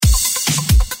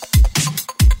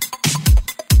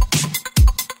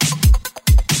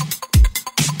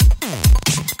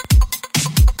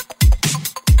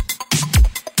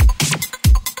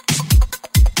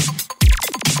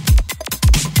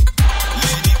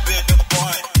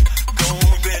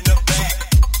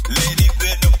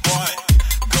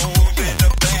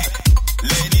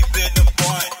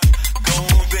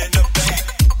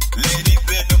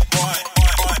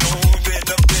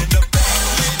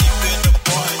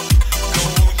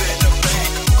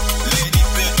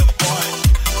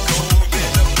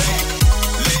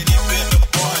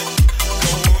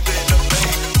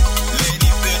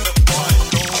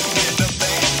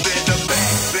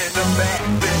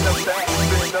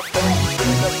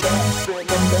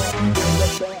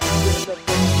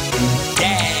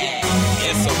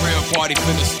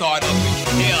start up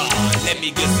in here. Let me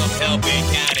get some help and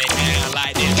count it down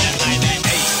like this, just like that.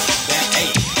 8, that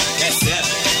 8, that 7,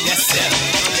 that 7,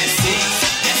 that 6,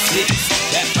 that 6,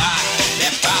 that 5,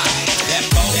 that 5, that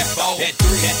 4, that 4, that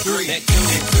 3, that 3, that 2,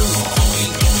 that 2.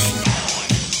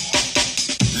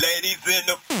 Ladies in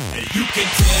the and you can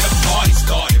tell the party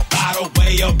started by the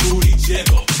way your booty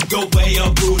jiggle, the way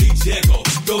your booty jiggle,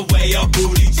 the way your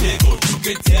booty jiggle. You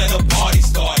can tell the party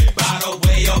started by the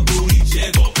way your booty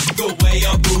jiggle, the way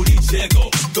your booty jiggle,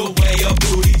 the way your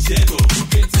booty jiggle. You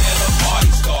can tell the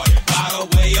party started by the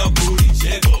way your booty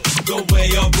jiggle, the way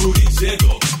your booty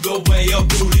jiggle, the way your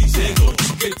booty jiggle.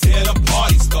 You can tell the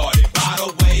party started by the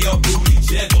way your booty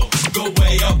jiggle, the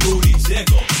way your booty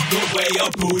jiggle, the way your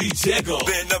booty jiggle.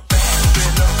 Bend the back,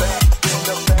 bend the back, bend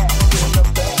the back, bend the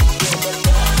back.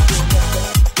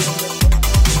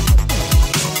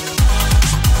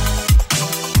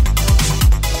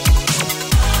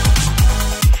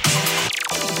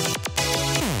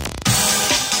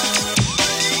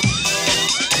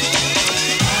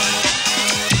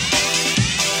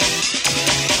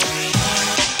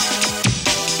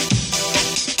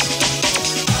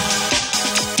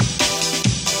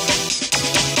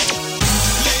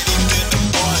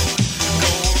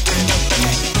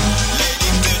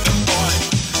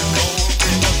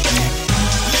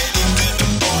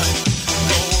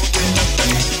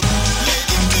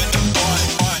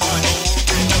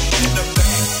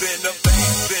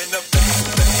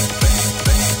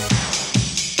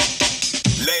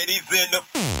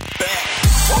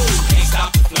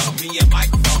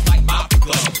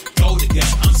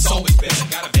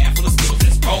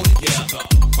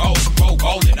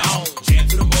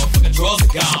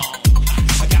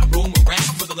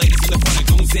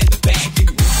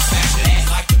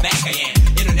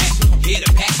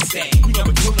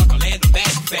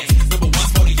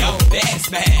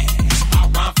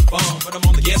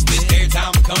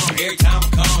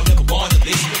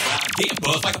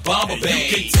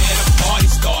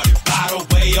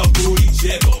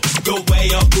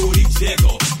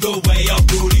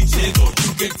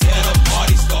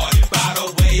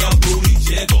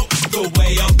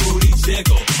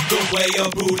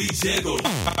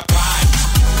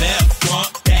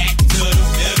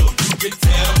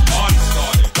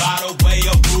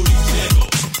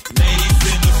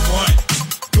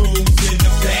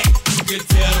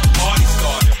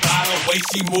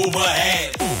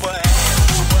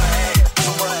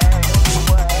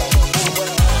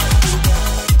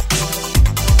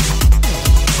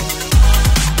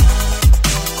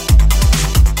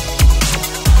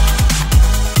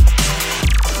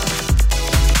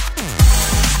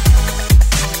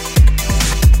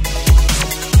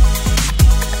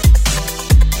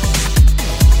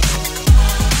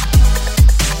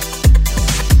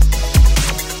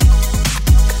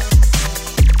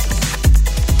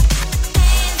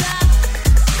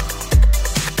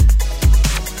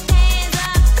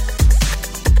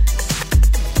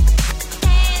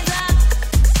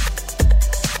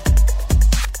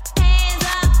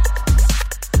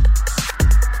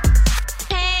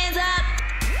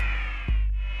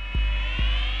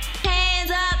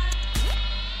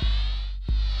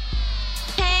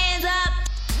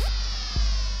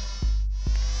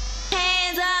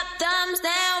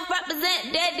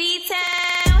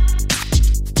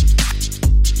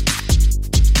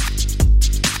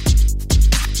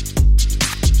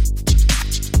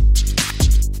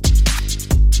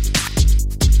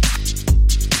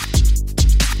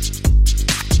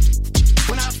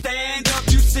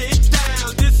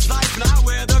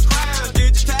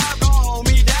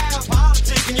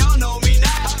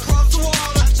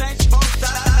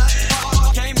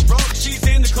 She's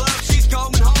in the club, she's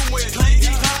going home with ladies.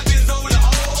 Time is over the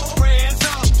old, brands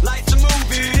up, lights the moon.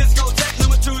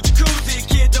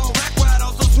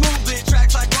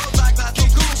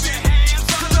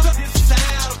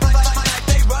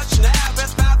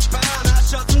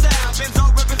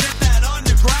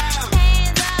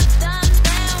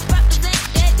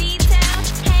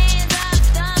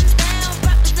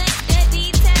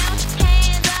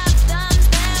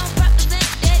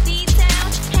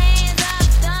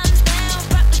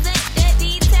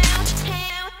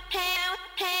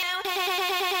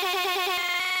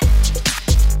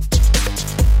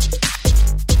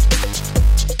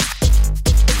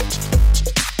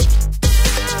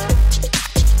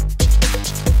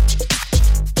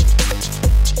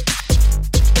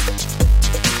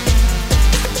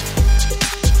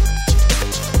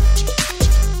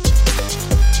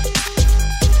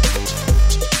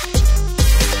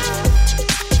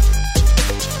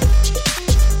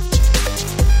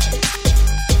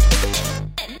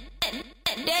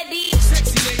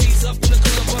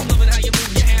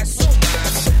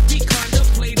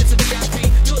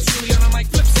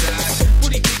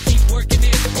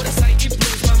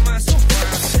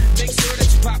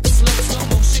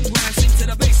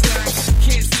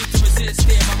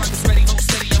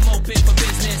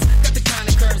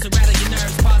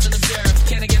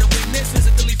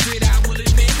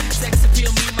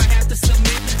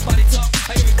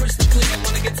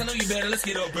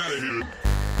 Let's get up out of here.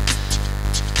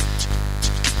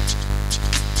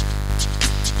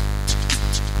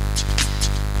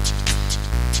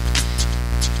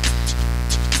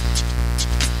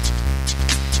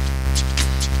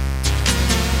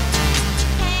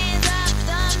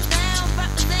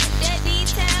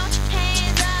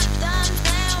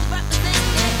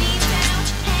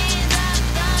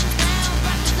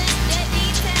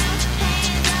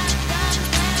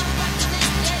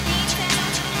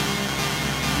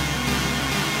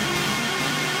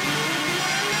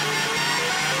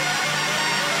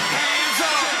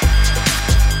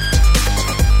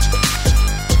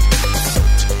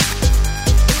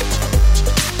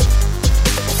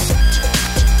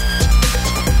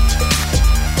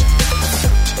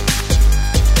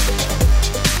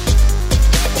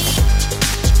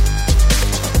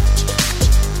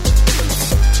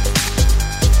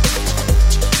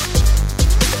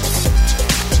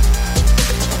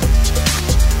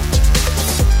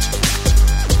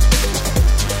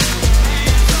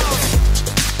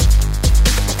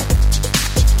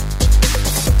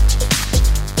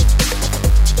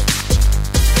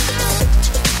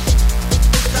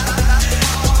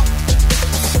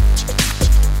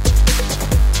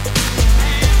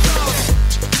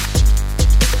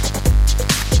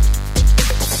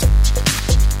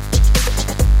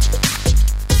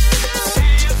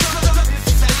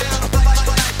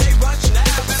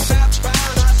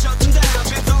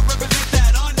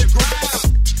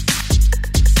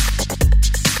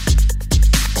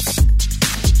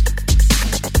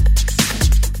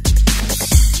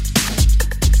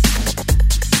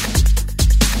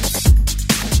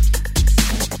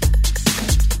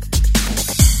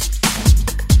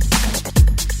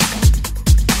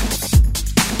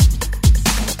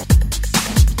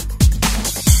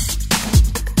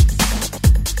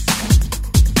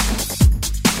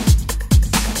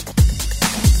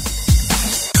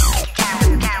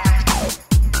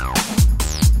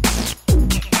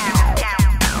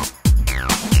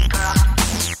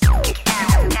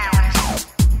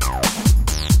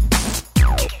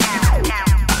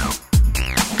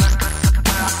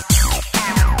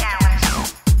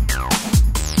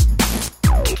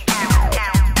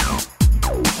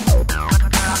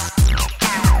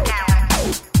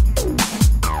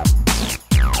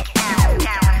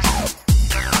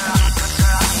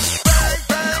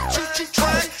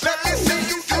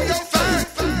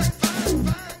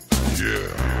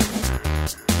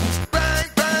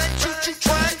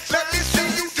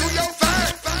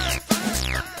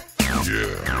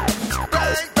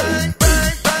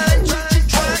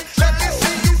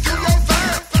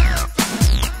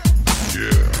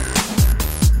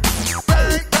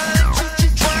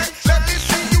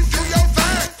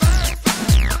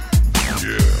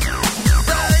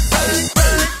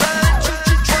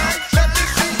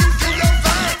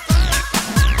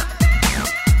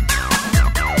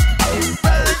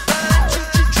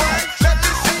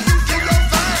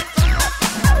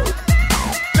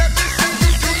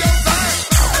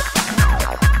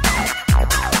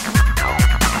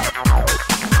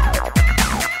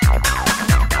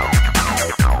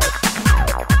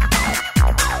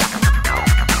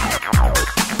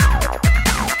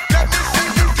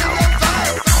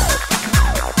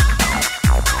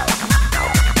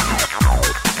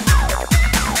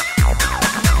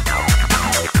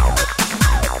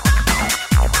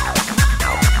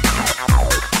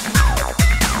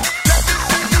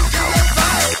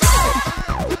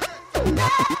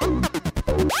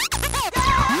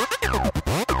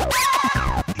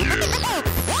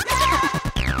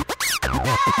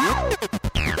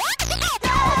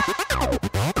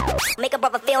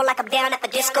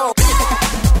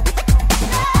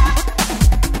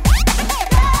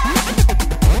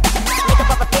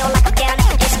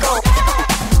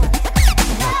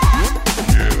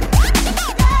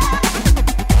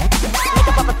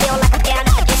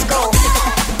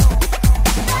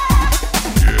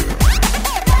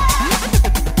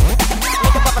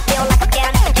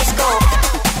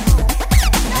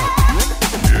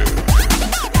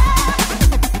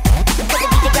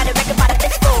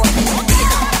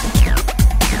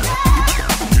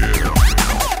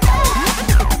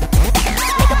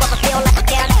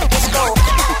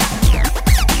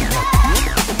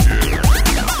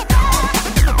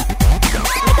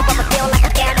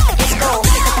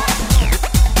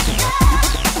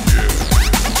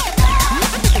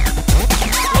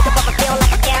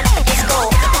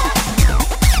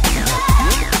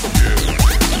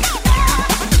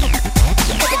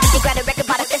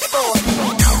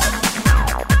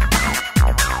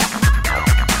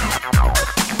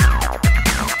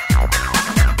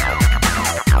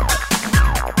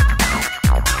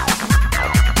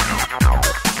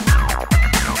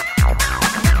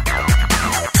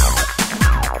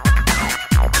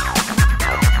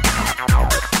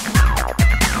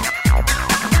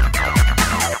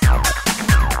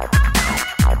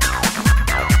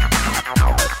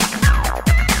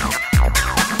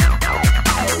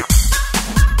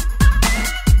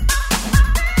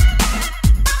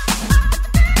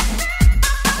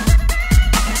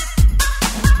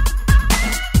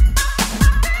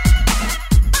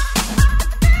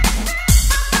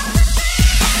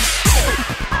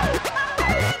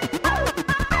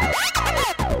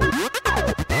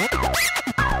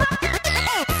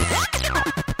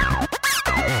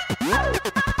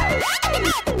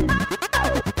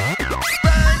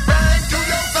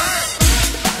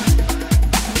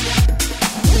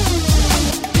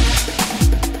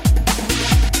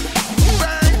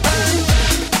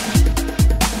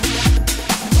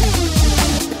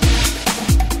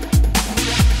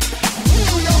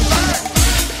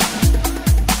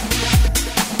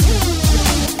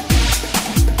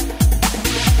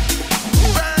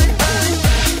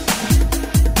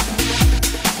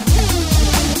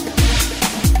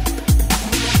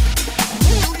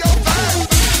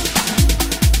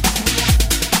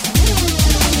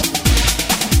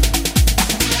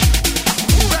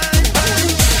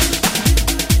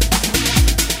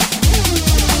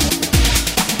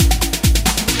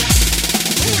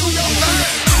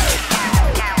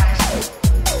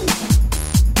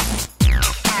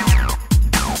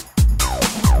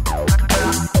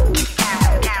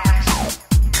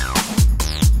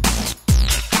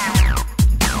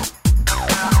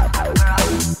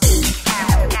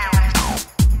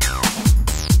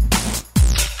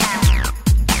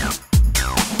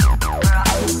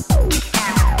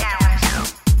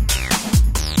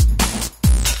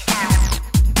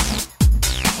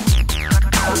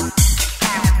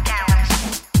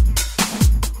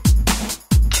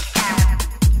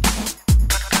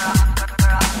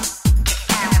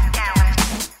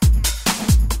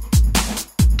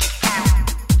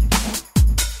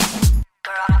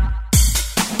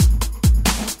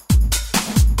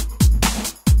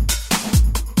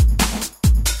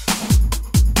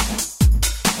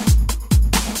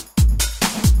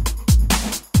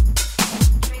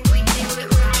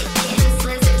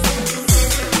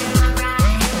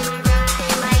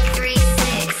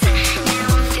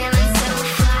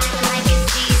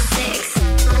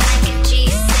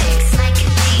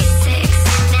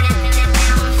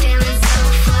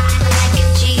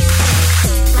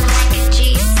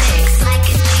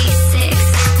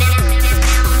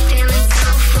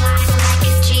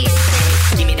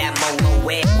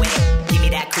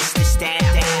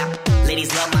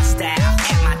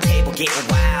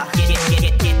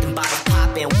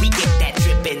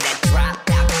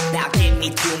 me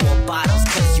 2 more bottles,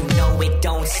 cause you know it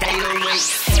don't stop. Hell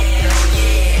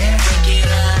yeah, drink it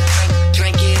up,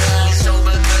 drink it up.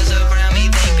 Sober girls around me,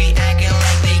 they be acting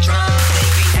like they drunk. They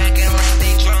be acting like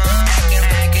they drunk, acting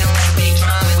like they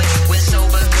drunk. With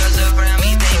sober girls around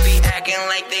me, they be acting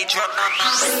like they drunk.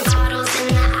 Popping bottles in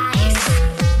the ice,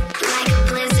 like a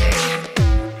blizzard.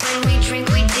 When we drink,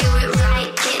 we do it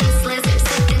right, getting slizzard,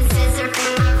 sipping scissor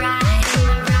in my ride,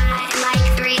 like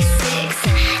 3-6.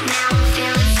 Now I'm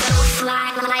feeling so fly,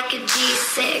 like a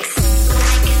G6,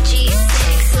 like a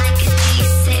G6, like a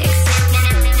G6.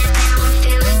 Now I'm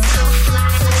feeling so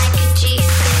fly, like a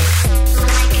G6,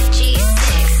 like a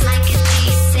G6, like a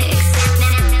G6.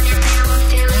 Now I'm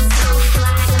feeling so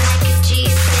fly, like a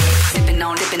G6. Sipping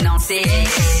on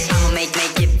 6. I'ma make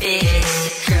it big.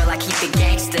 Girl, I keep it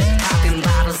gangster. Popping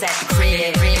bottles at the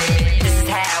crib. This is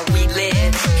how we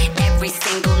live. Every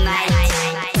single night.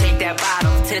 Take that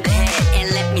bottle to the head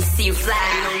and let me see you fly.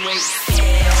 Hell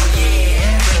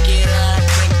yeah, drink it up,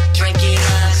 drink it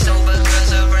up. Sober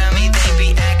girls around me, they be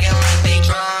acting like they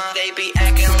drunk. They be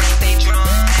acting like they drunk,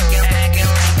 acting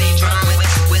like they drunk.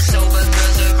 With sober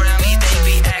girls around me, they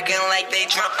be acting like they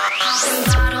drunk. Popping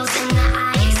bottles in the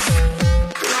ice,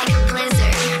 like a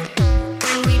blizzard.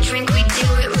 When we drink, we do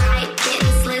it right,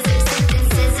 getting slizzard, sipping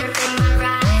scissor in my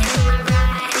ride,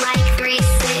 like 3-6.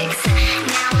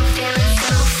 Now I'm feeling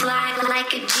so fly,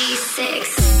 like a G6,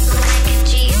 like a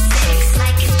G6,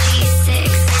 like a G6.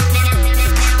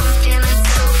 Now I'm feeling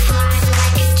so fly,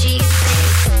 like a G6,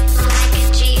 like a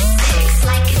G6,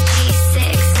 like a G6.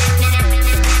 Now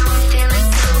I'm feeling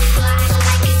so fly,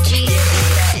 like a G6.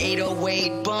 That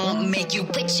 808 bump make you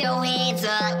Put your hands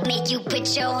up, make you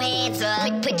put your hands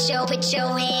up, put your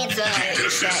hands up.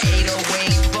 that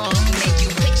 808 bump make you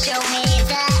Put your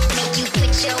hands up, make you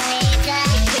put your hands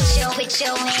up, put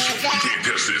your hands up.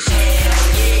 Hell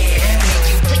yeah, Make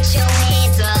you put your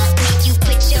hands up, make you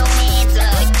put your hands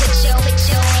up, put your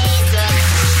hands up.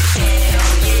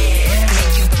 hell yeah.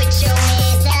 Make you put your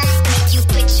hands up, make you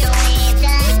put your hands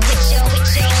up, put your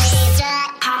hands up.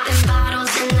 Popping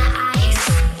bottles in the ice,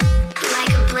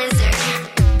 like a blizzard.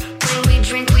 When we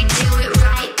drink, we do it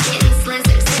right, getting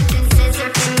slizzard, sipping scissor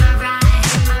in my ride,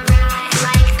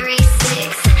 like 3-6.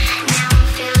 Now I'm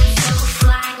feeling so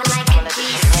fly, like a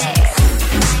G6,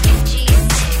 like a G6.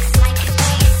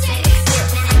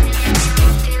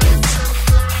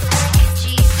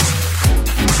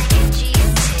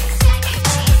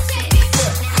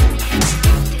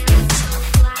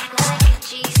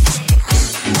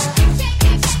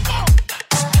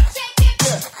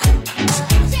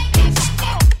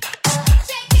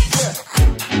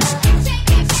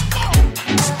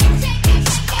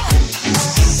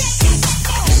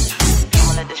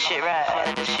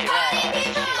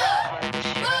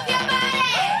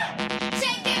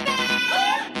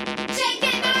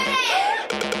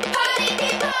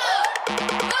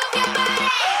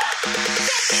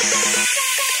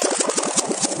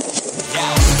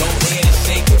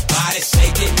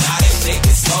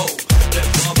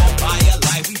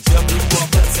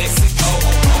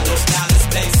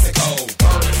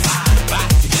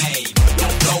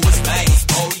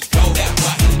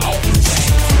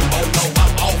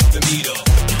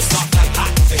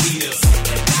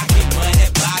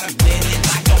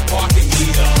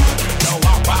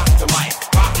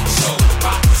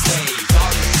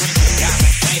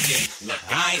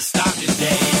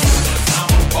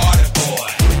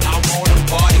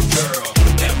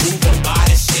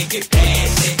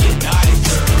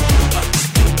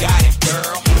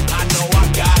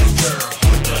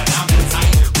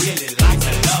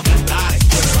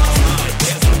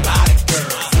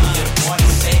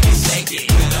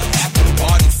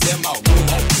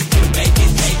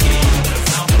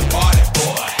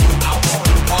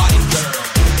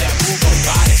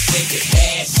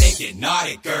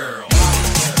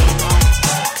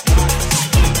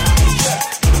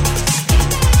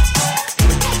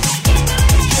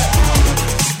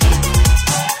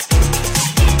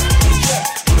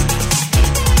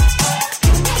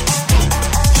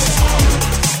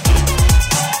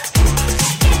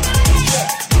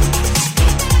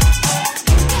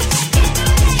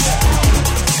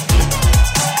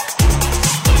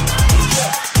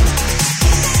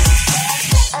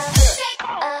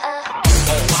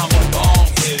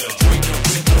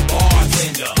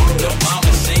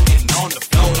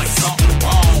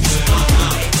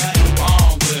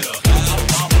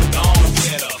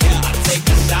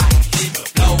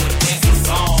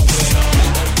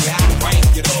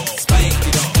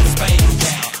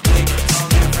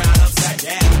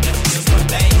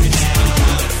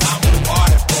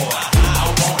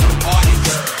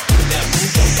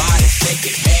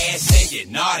 shake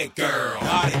it, naughty girl,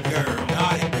 naughty girl,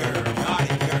 naughty girl,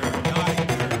 naughty girl, naughty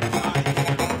girl, naughty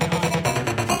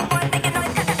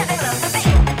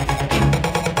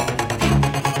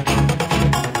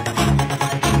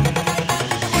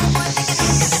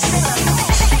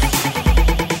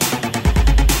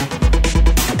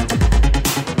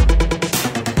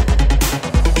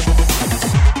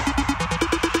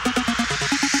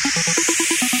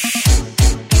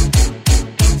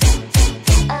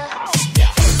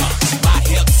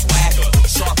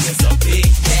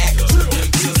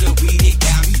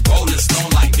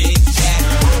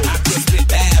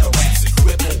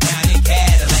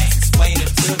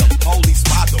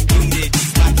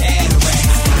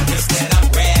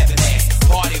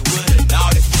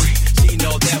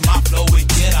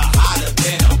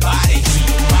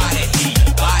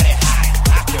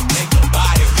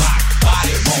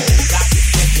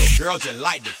girls that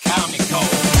like to count me cold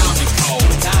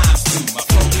times two. My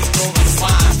police going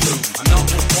swine through. I'm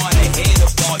number one ahead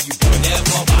of all you,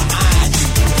 never behind you.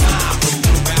 Time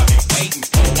moving around me waiting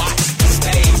for watch the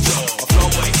stage up. A flow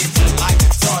will hit you like a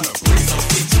ton of breeze, so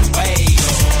get you way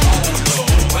up. Hold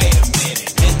up, wait a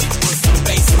minute, let me put some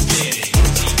bass up in it.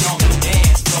 She on the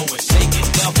dance floor and shaking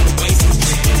up and wasting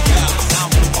it. Yeah, I'm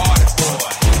a party boy,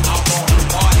 I want a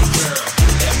party girl.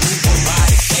 That move her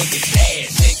body, shake it,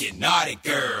 dance, shake it, naughty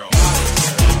girl.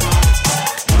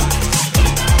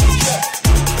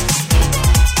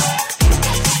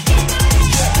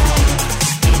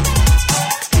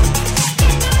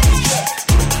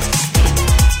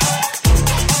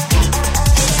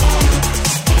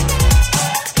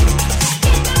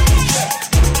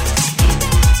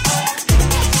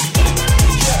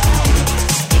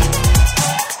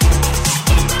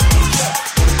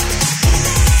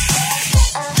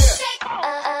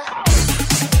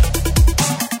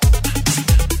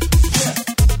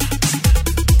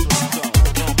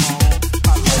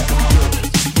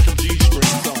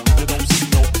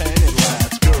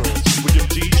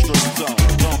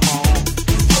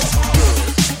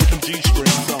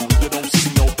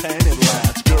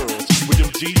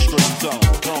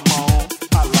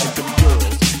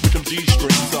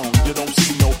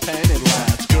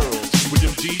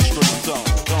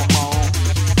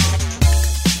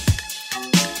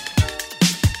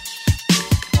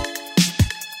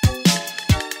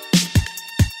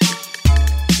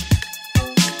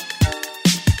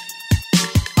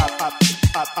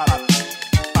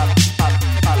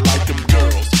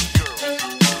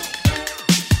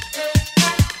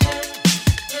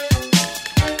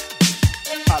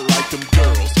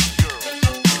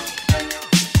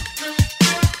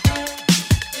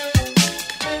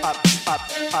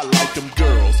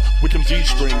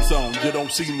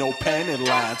 See no panty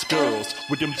lines, girls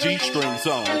with them G-strings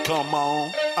on. Come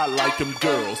on, I like them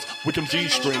girls with them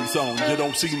G-strings on. You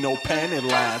don't see no panty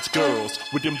lines, girls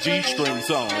with them G-strings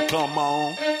on. Come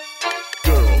on,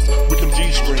 girls with them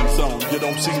G-strings on. You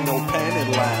don't see no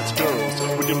panty lines,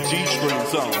 girls with them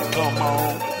G-strings on. Come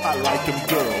on, I like them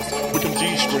girls with them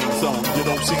G-strings on. You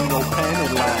don't see no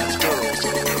panty lines,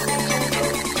 girls.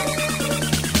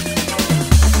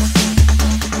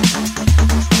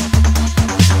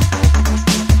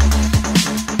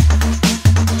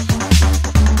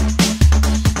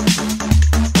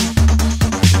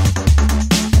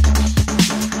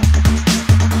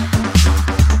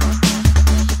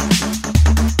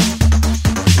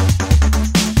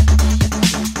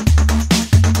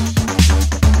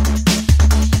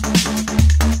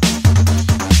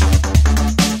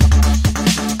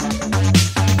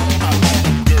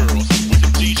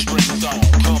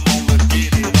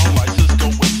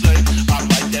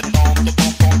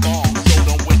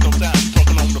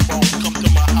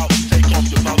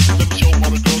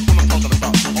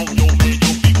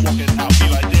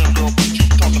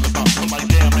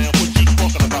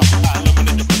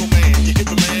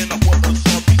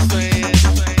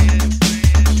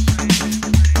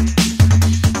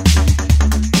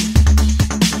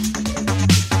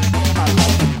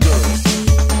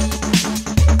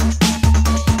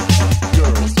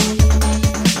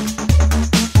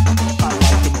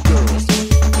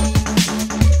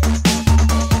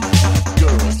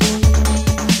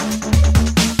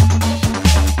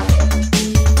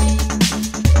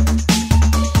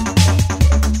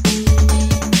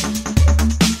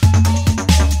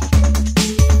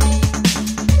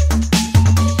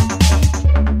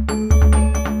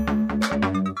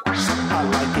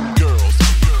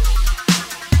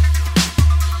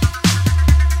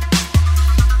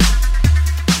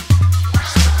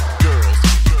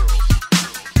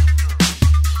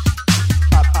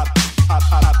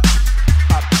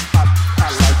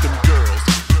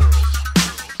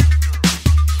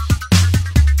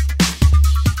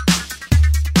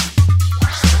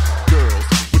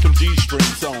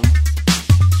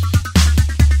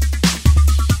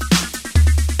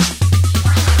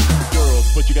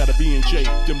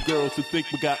 think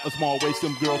we got a small waist.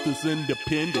 Them girls is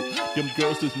independent. Them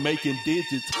girls is making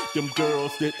digits. Them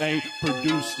girls that ain't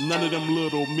produced none of them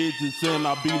little midgets. And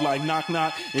I'll be like, knock,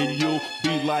 knock. And you'll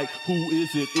be like, who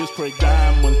is it? It's Craig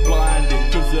Diamond's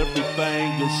blinding. Cause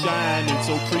everything is shining.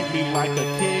 So treat me like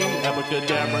a king.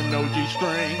 Abracadabra, no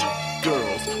G-string.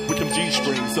 Girls with them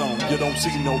G-strings on. You don't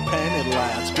see no panty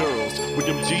lines. Girls with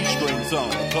them G-strings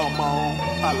on. Come on,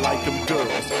 I like them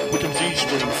girls with them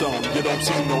G-strings on. You don't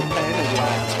see no panty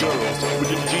lines. Girls with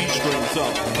them G-strings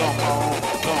on. Come on,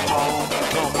 come on,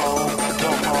 come on,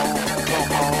 come on,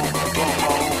 come on, come on,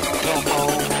 come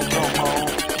on, come on,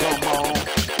 come on.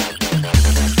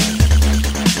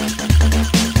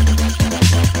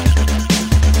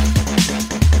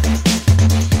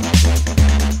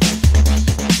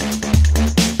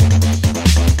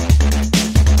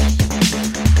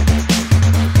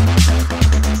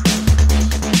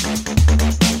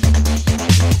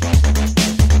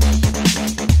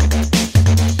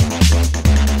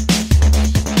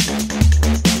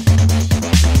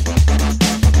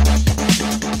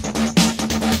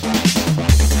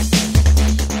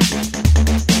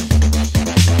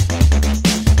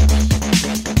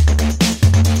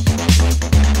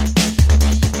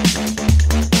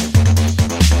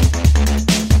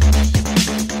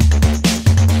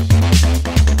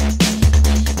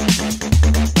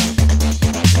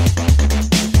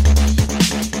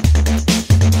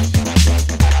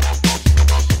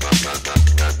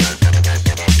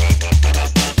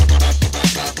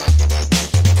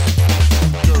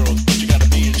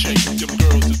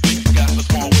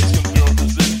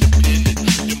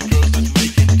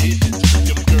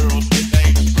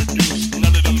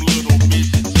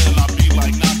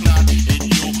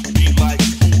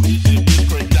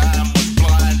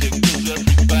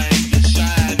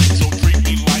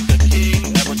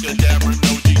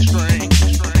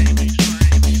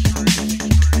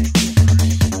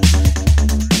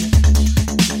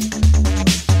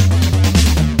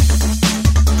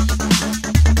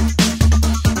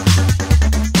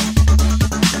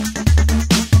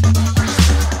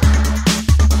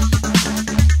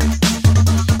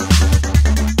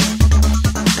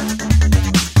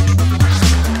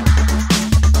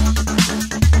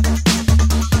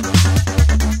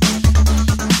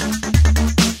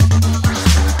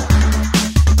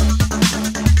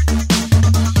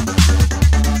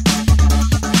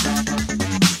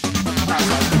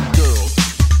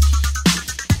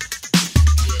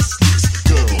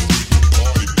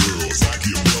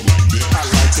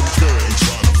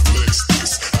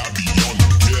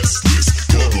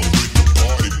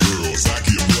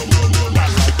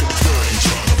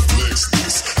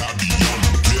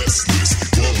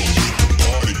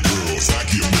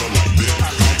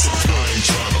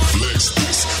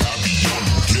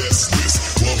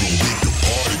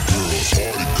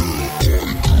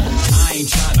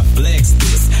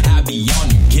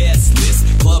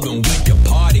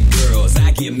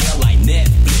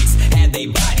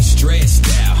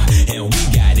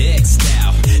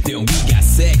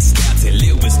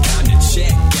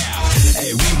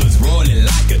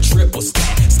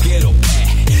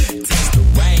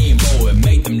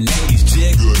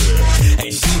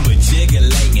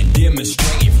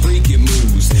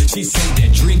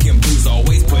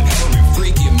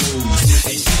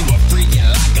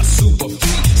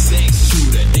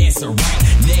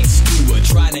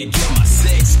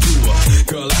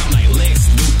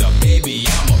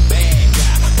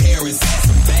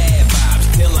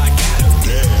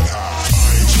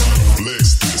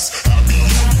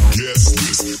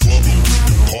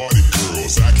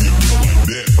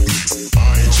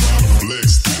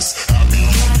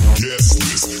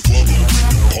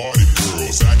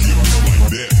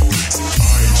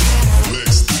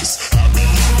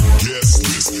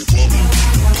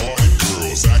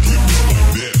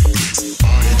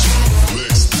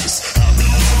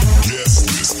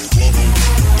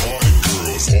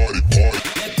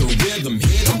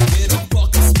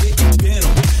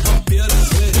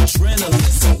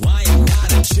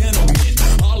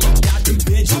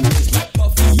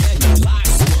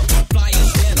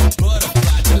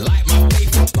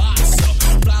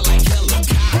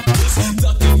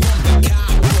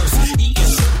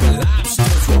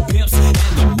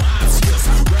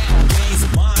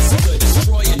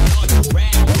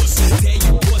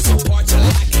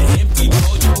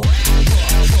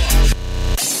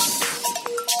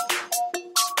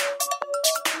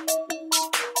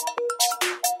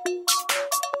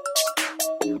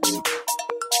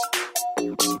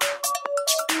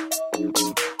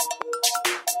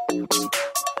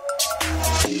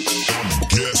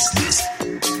 Guest list.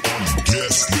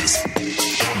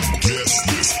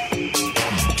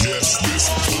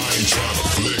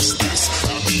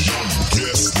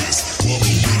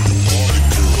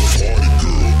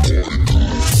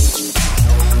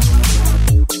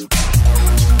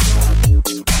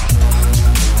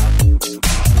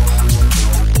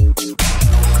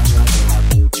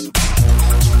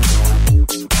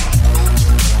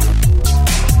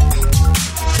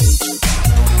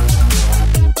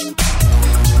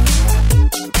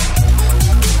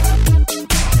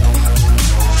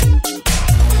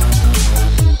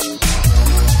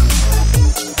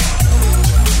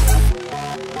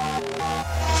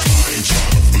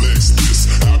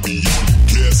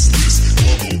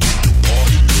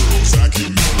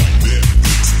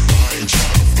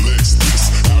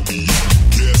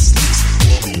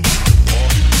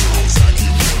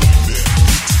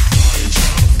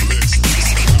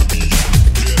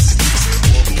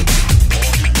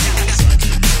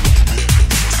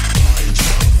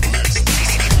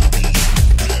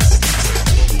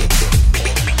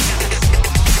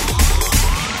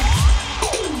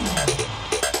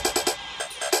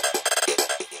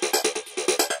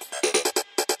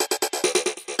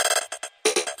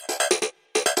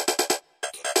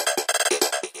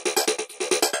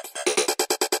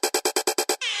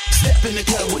 Step in the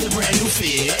club with a brand new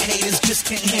fit. Haters just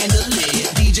can't handle it.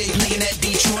 DJ playing that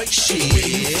Detroit shit. Where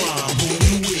you from? Who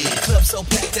you with? Club so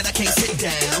packed that I can't sit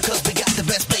down. Cause we got the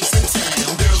best place in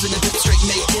town. Girls in the dip straight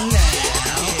making now.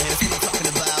 Yeah, that's what I'm talking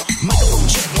about. Microphone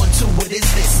check 1, 2, what is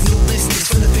this? New business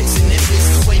from the vixen in this.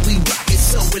 The way we rock is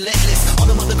so relentless. All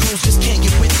the other crews just can't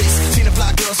get with this. Seen a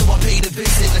fly girl so I paid a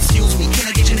visit. Excuse me, can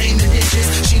I get your name in digits?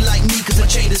 She like me cause my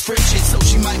chain is frigid. So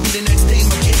she might be the next dame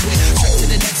I get with. Straight to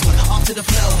the next one, off to the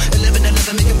flow.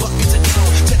 11-11 making buckets of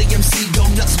dough. Tell the MC go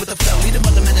nuts with the flow. Leave the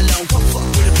mother man alone, come fuck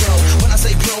with a pro. When I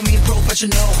say pro, mean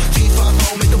professional.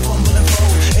 G5-0, make them fumble and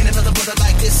fold. Ain't another brother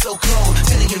like this so cold.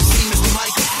 Tell the MC, Mr.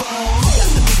 Microphone. We got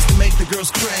the beats to make the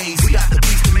girls crazy. We got the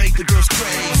beats to make the girls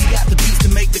crazy. We got the beats to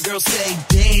make the girls say,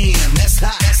 damn, that's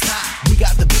hot, that's hot. We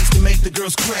got the beats to make the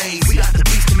girls crazy. We got the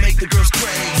beats to make the girls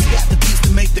crazy. We got the beats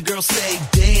to make the girls say,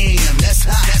 damn, that's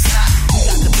hot, that's hot. We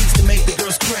got the beats to make the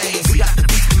girls crazy. We got the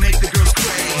beats to make the girls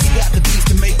crazy. We got the beats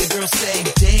to make the girls say,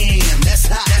 damn, that's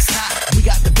hot, that's hot. We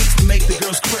got the beats to make the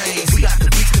girls crazy. We got the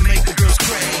beats to make the girls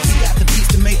crazy. We got the beats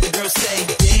to make the girls say,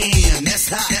 damn, that's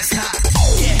hot, that's hot.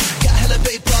 Yeah, got hella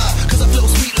paper, cause I flow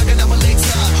sweet like an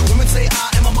emulator. Women say I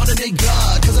am a modern day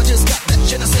god, cause I just got that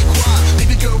je ne sais quoi.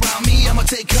 Baby girl around me, I'ma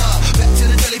take her back to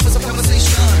the deli for some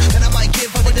conversation. And I might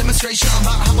give her a demonstration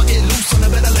about how I get loose on a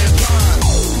better land run.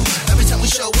 Every time we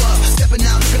show up, stepping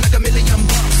out looking like $1 million.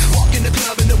 Walk in the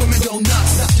club and the women go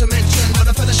nuts. Not to mention when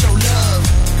the fellas show love,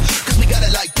 cause we got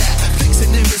it like that.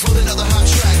 Fixing images with another hot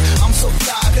track. I'm so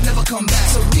fly, I can never come back.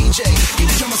 So DJ, get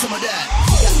the drummer some of that.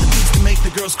 We got the beats to make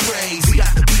the girls crazy. We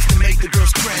got the beats to make the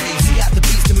girls crazy. We got the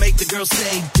beats to make the girls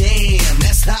say, damn,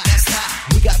 that's hot, that's hot.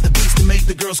 We got the beats to make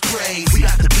the girls crazy. We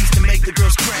got the beats to make the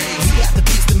girls crazy. We got the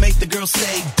beats to make the girls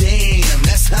say, damn,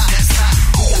 that's hot, that's hot.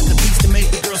 We got the beats to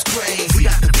make the girls crazy. We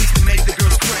got the beats to make the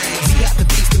girls crazy. We got the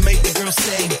beats to make the girls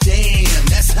say, damn,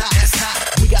 that's hot, that's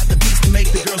hot. We got the beats to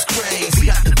make the girls crazy. We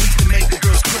got the beats to make the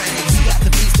girls crazy. We got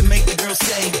the beats to make the girls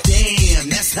say, damn,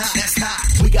 that's hot, that's hot.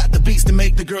 We got the beats to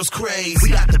make the girls crazy. We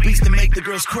got the beats to make the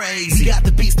girls crazy. We got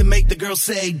the beats to make the girls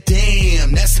say,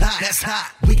 damn, that's hot, that's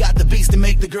hot. We got the beats to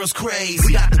make the girls crazy.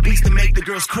 We got the beats to make the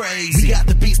girls crazy. We got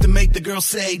the beats to make the girls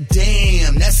say,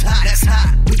 damn, that's hot, that's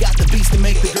hot. We got the beats to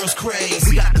make the girls crazy.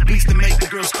 We got the beats to make the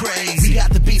girls crazy. We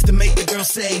got the beats to make the girls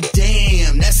say,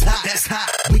 damn, that's hot, that's hot.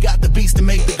 We got the beats to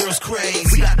make the girls crazy.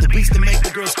 We got the beats to make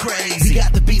the girls crazy. We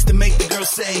got the beats to make the girls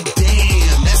say,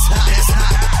 damn, that's hot, that's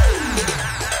hot.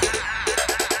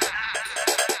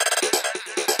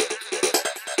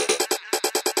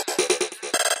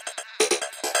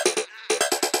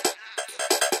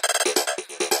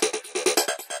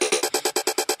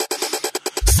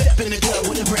 In the club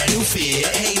with a brand new fit.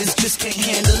 Haters just can't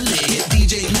handle it.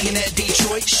 DJ playing that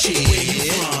Detroit shit. Where you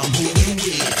from? Who you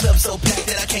with? Club so packed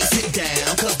that I can't sit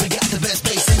down. Cause we got the best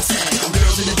place in town.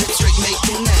 Girls in the dip straight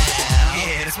making now.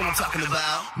 Yeah, that's what I'm talking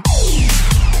about.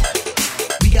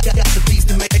 We got the beats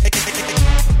to make. We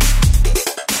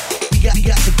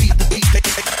got the beat, the beat.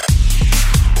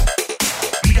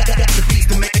 We got the beats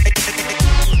to make.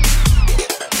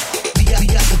 We got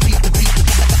the beat, the beat.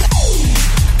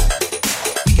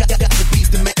 We got the beats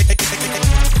to make.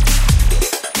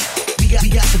 We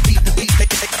got the beat, the beat.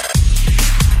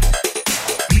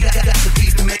 We got the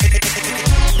beats to make.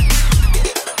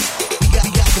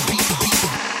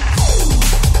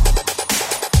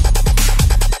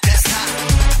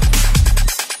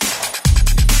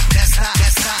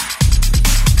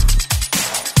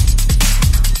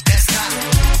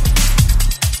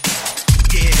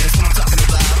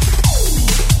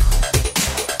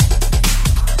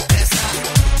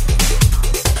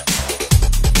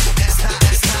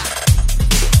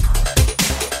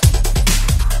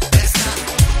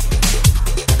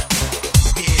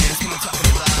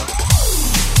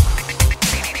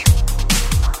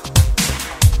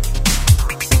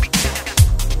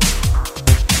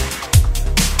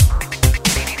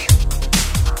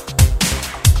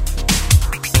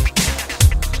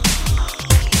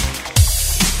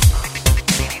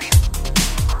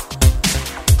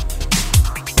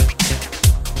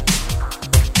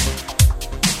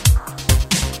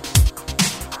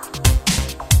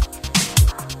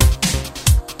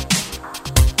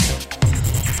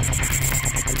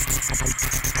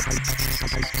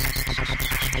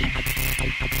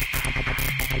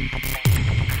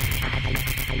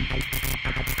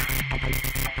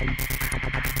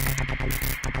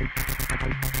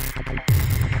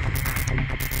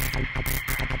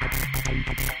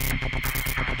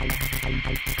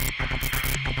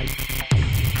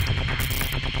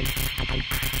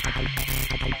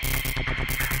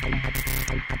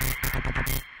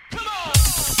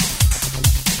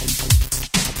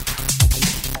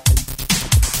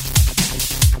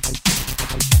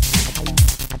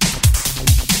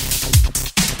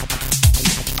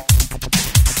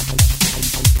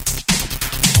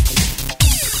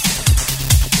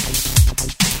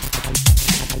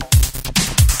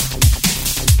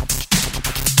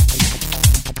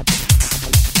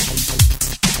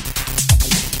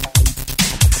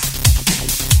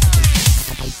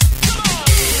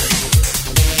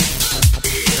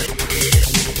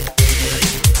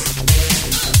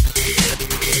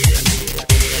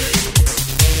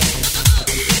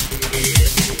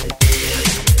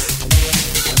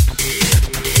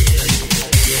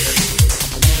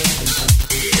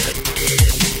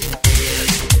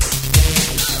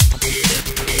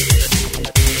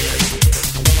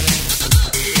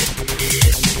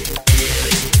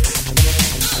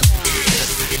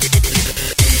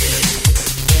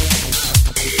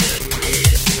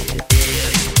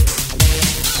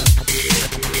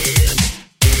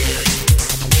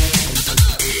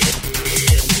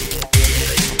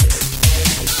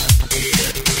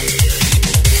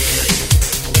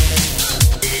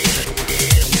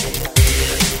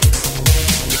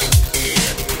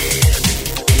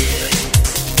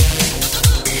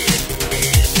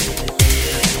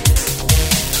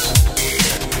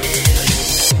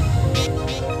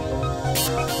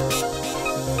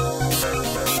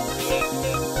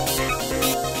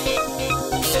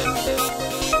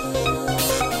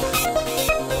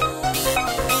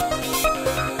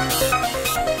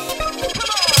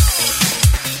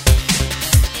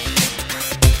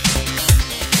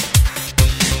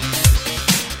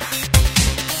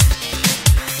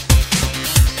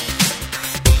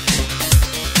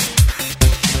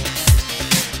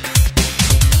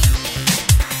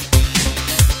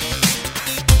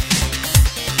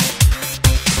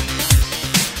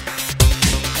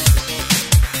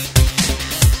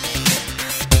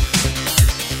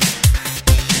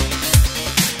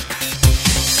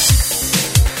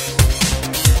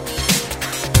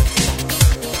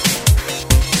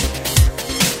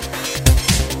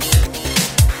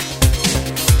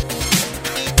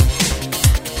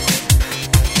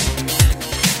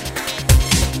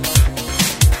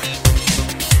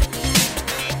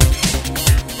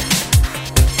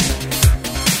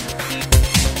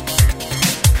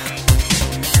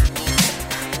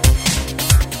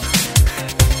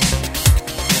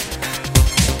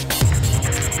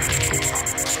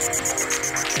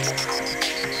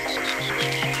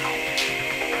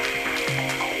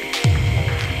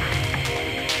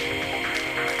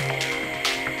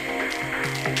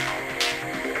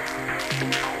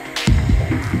 Tonight.